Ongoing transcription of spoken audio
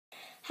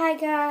Hi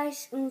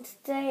guys, and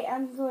today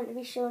I'm going to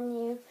be showing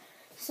you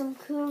some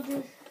cool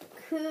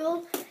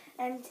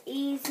and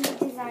easy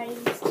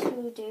designs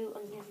to do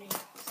on your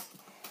nails.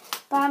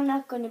 But I'm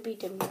not going to be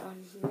doing it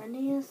on my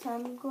nails,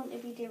 I'm going to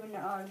be doing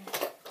it on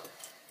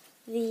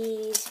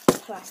these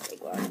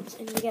plastic ones.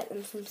 And you get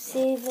them from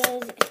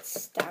Savers,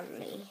 it's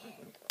Stanley.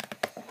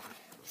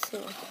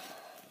 So,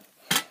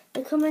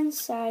 they come in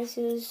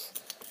sizes.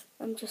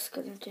 I'm just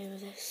going to do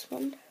this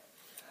one.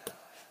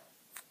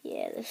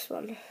 Yeah, this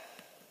one.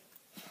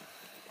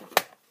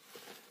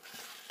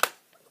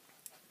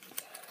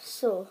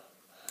 So,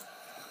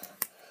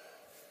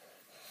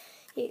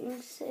 you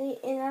can see,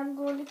 and I'm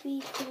going to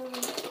be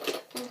doing,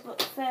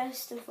 but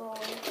first of all,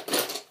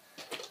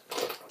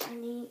 I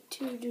need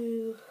to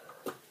do,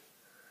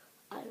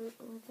 I don't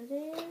know what that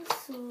is,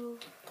 so,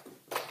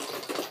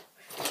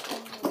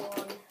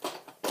 one.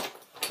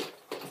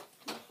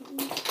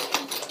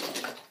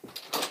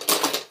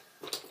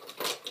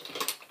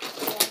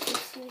 So I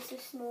just use the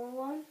small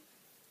one.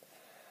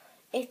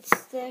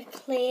 It's the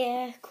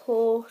clear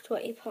coat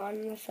what you put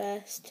on the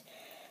first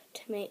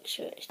to make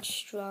sure it's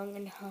strong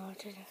and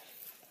hard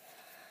enough.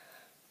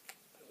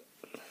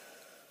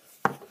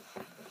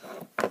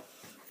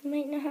 I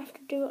might not have to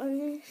do it on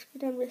this,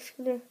 but I'm just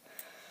going to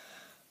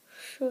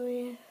show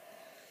you.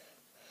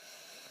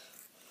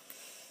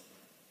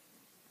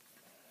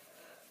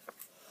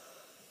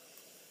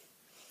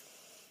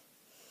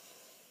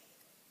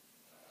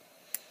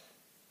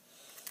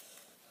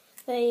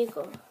 There you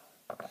go.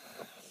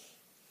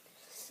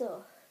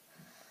 So,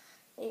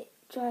 it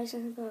dries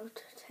in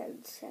about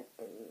 10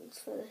 seconds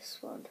for this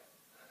one.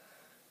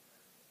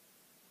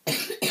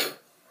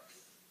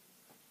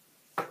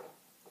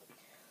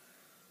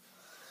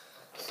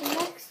 So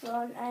next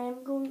one, I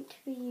am going to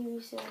be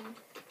using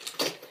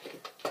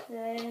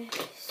this.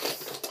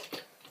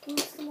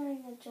 What's the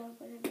minor job?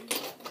 I'm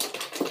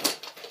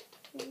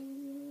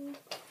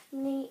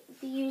going to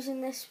be using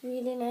this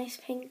really nice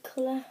pink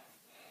colour.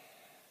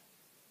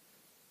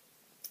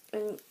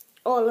 And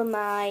all of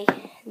my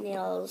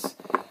nail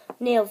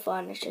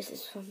varnishes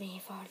is from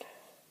Avon.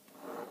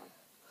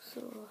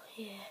 So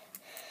yeah.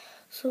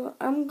 So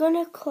I'm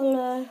gonna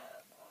colour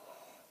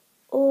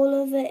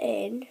all of it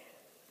in.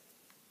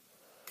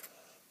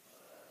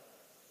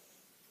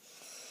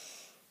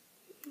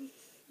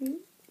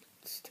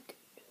 Stick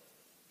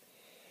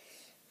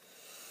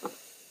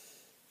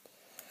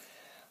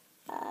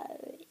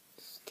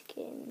it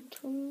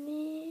into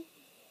me.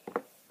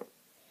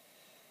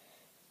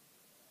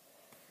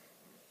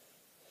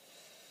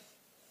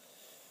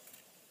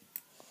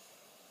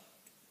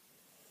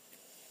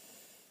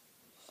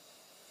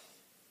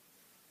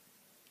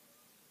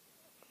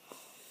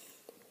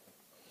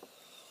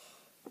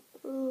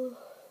 Ooh.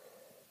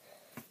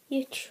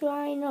 You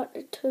try not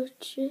to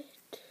touch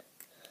it,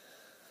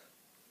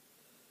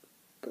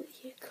 but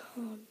you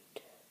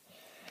can't,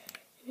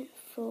 and it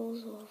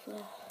falls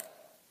over.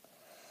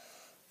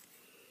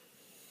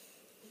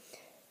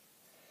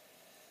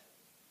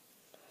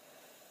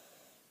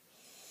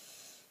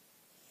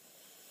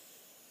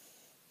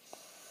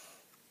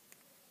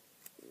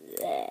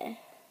 There.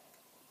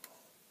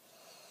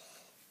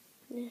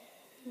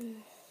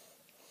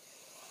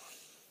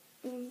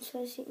 And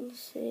so as you can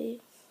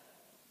see,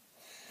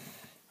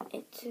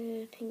 it's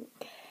a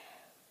pink.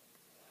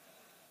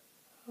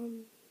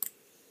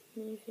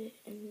 Move it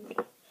and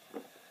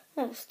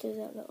let's do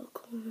that little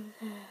corner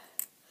there.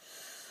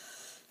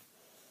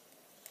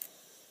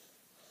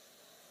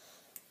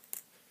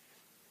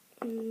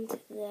 And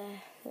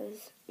there,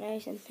 it's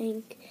nice and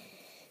pink.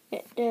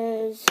 It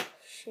does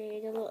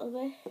shade a little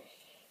bit.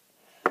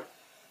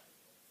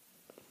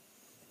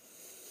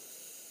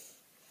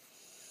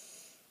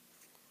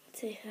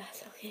 See if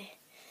that's okay.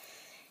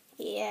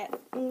 Yeah,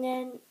 and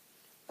then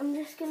I'm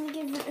just going to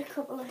give it a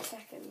couple of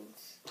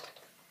seconds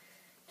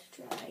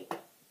to dry.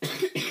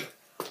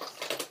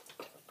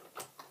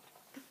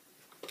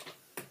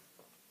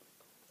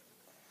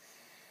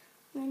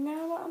 And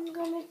now what I'm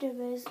going to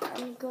do is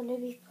I'm going to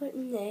be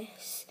putting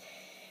this.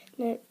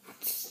 And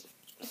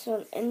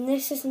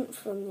this isn't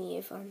from the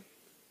Avon.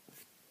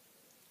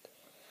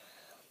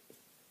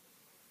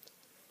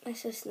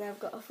 This is now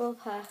got a full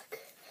pack.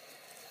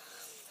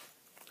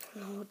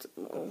 Loads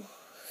more.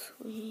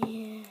 So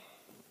yeah.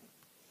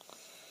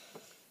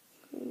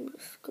 I'm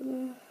just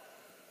gonna.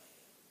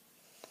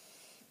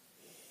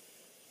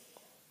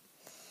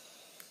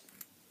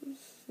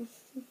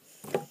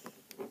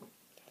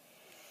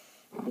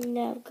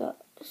 Now I've got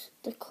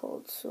the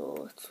cold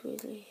sore, it's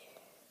really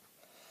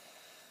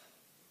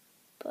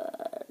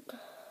bad.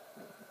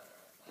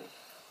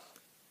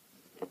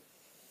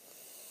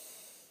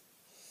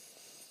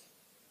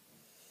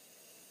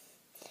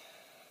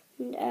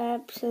 And I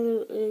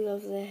absolutely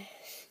love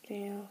this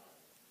nail.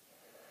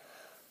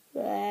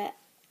 There,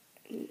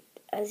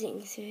 as you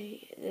can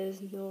see,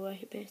 there's no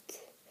white bits,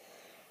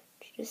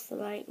 just the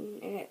lighting,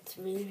 and it's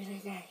really,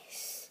 really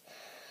nice.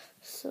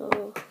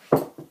 So,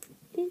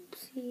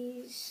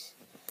 oopsies.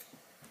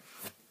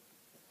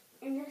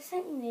 In the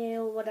second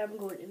nail, what I'm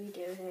going to be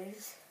doing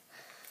is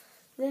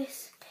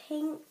this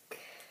pink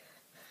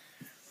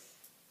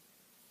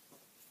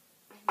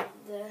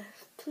the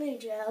clear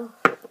gel.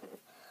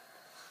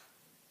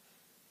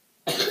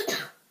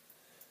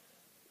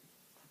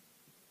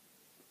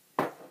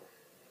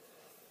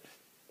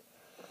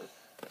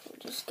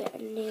 Just get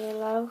a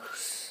nail out.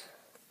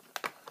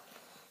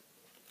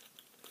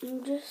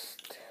 I'm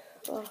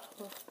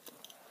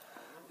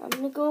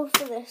gonna go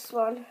for this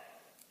one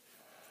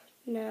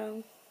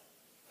now.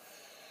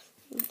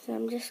 So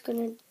I'm just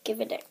gonna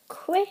give it a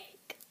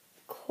quick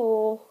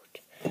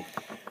coat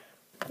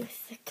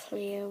with the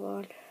clear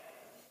one.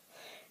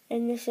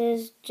 And this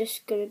is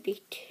just gonna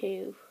be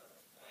 2.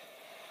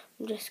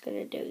 I'm just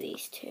gonna do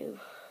these 2.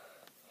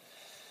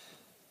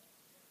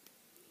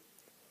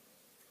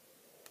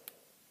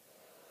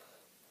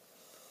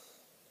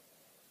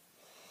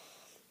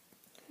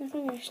 I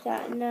finished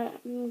that, and now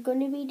I'm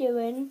gonna be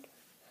doing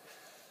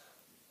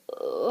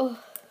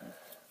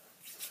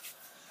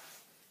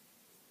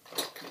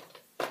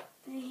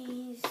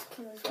these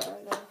colours that I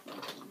love.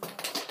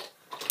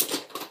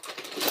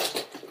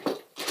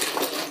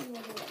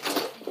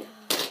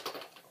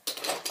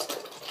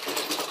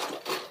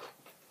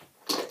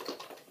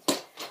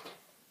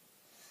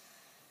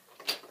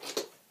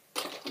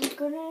 I'm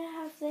gonna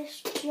have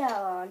this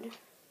gel on.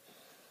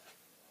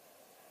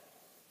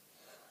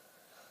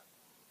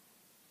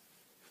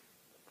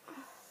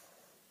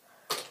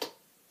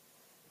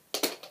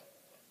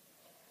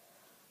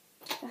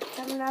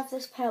 I'm gonna have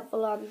this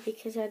purple on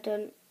because I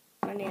done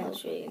my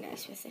nails really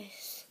nice with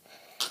this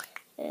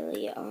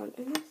earlier on.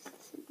 And this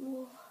isn't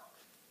more.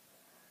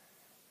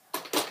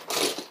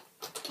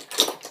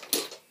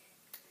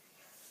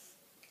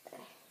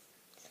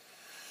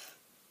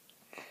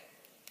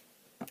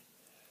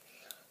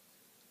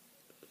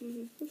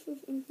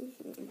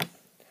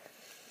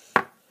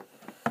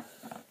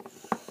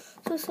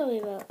 So sorry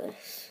about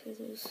this.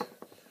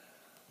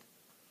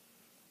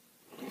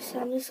 So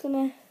I'm just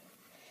gonna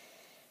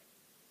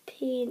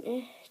paint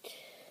it.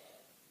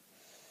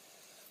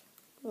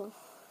 Oh.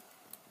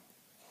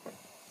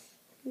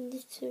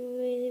 It's a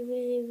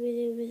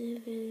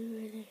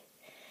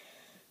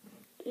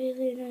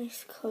really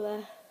nice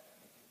colour.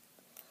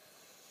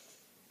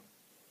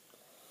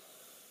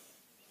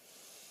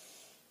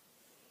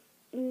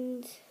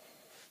 And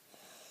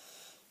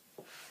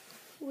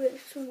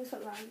which one is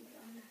it landed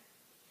on?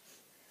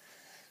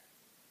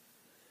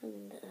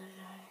 And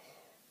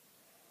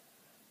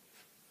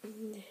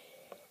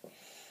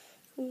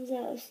comes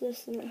out as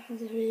this, and it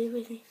has a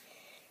really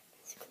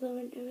nice colour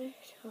into it.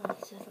 Oh,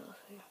 this is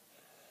awful.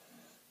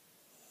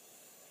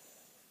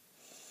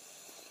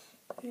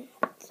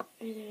 It's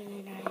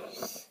really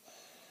nice.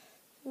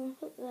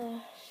 Look at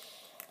that.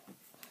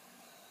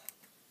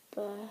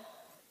 Back.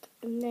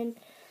 And then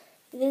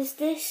there's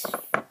this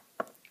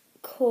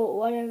coat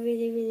one I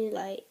really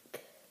like.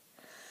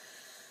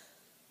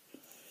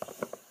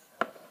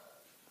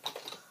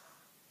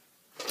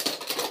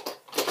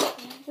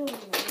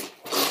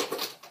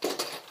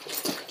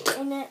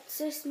 And it's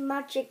this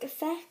Magic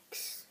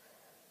Effects.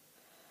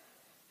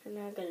 And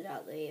I got it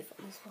out the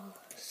earphone as well.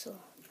 So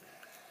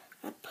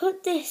I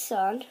put this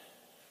on.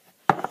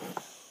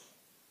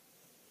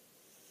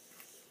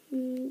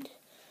 And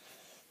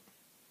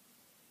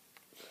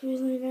it's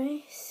really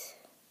nice.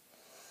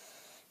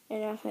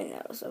 And I think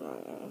that was the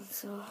wrong one,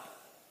 so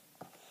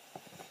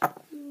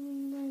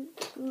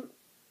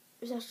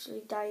it's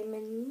actually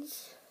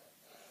diamonds.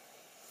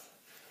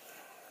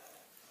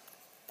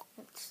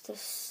 That's the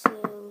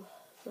silver.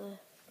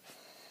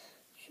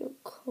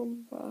 Should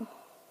come off.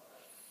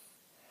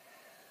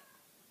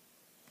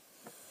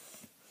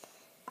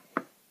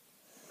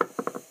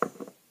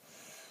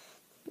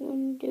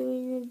 I'm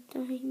doing a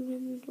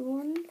diamond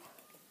one.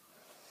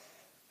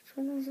 Which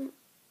one is it?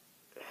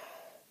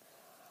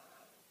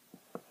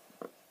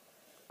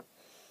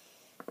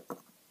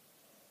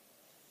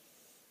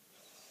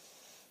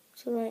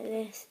 So like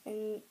this,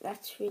 and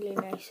that's really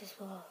nice as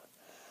well.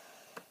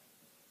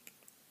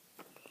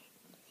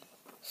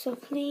 So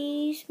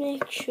please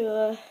make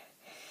sure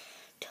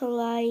to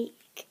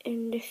like,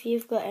 and if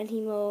you've got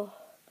any more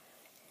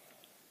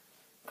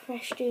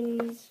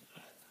questions,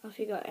 or if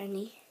you've got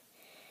any,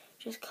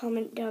 just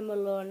comment down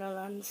below and I'll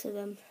answer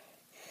them.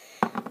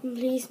 And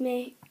please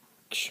make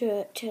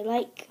sure to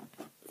like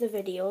the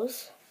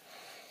videos,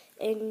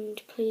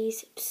 and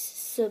please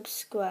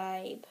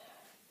subscribe.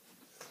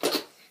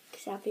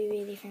 I'll be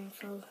really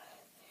thankful.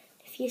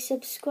 If you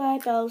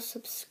subscribe, I'll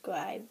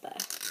subscribe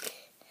back.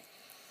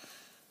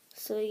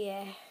 So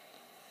yeah.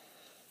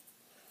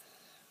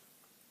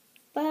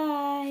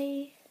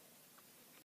 Bye.